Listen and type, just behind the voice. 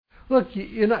look,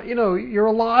 you're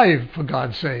alive, for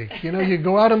God's sake. You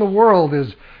go out in the world,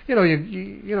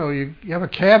 you have a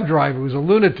cab driver who's a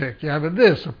lunatic. You have a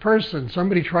person,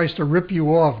 somebody tries to rip you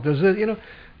off.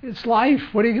 It's life.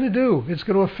 What are you going to do? It's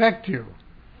going to affect you.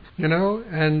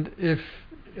 And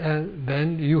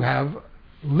then you have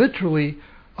literally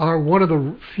are one of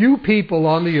the few people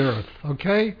on the earth,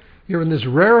 okay? You're in this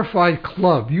rarefied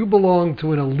club. You belong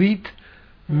to an elite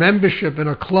membership in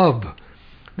a club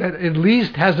that at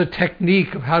least has a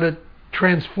technique of how to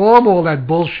transform all that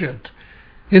bullshit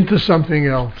into something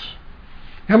else.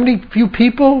 How many few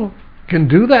people can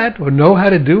do that or know how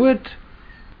to do it?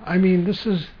 I mean, this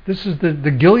is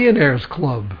the Gillionaires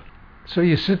Club. So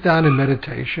you sit down in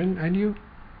meditation and you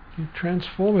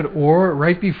transform it. Or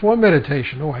right before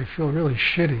meditation, I feel really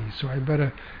shitty, so I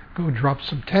better go drop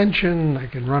some tension. I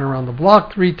can run around the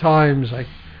block 3 times.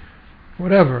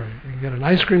 Whatever. You can get an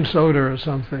ice cream soda or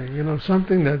something.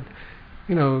 Something that,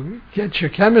 gets your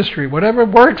chemistry. Whatever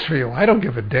works for you. I don't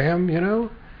give a damn,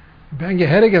 Bang your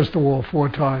head against the wall 4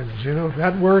 times. If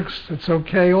that works, it's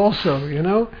okay also,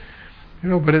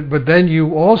 But then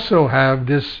you also have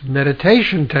this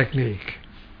meditation technique.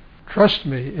 Trust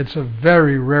me, it's a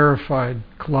very rarefied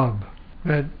club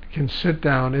that can sit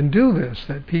down and do this,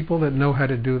 that people that know how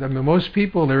to do that. I mean, most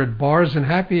people, they're at bars and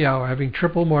happy hour having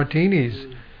triple martinis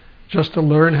just to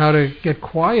learn how to get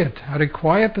quiet, how to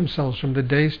quiet themselves from the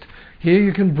days. Here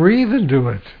you can breathe and do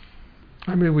it.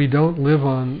 I mean, we don't live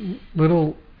on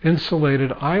little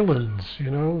insulated islands,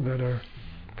 that are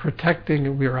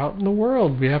protecting. We're out in the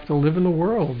world. We have to live in the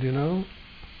world,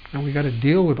 and we got to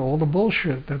deal with all the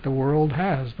bullshit that the world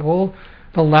has, all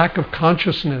the lack of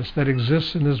consciousness that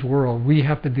exists in this world. We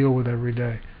have to deal with every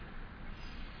day.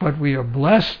 But we are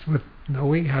blessed with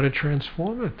knowing how to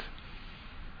transform it,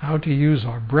 how to use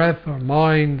our breath, our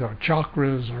mind, our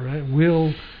chakras, our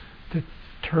will to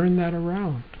turn that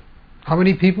around. How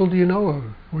many people do you know of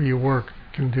where you work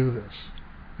can do this?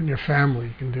 And your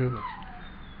family can do this?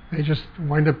 They just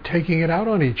wind up taking it out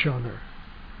on each other.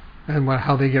 And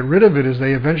how they get rid of it is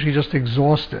they eventually just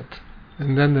exhaust it.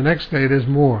 And then the next day there's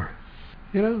more.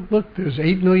 Look, there's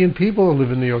 8 million people who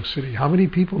live in New York City. How many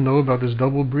people know about this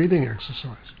double breathing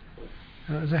exercise?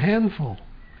 There's a handful.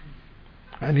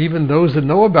 And even those that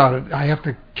know about it, I have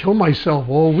to kill myself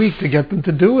all week to get them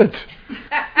to do it.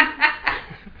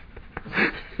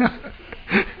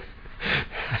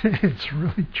 It's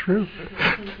really true.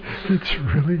 It's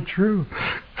really true.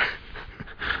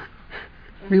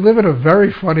 We live in a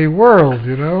very funny world,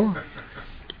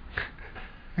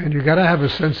 And you got to have a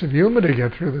sense of humor to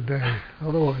get through the day.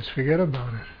 Otherwise, forget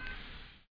about it.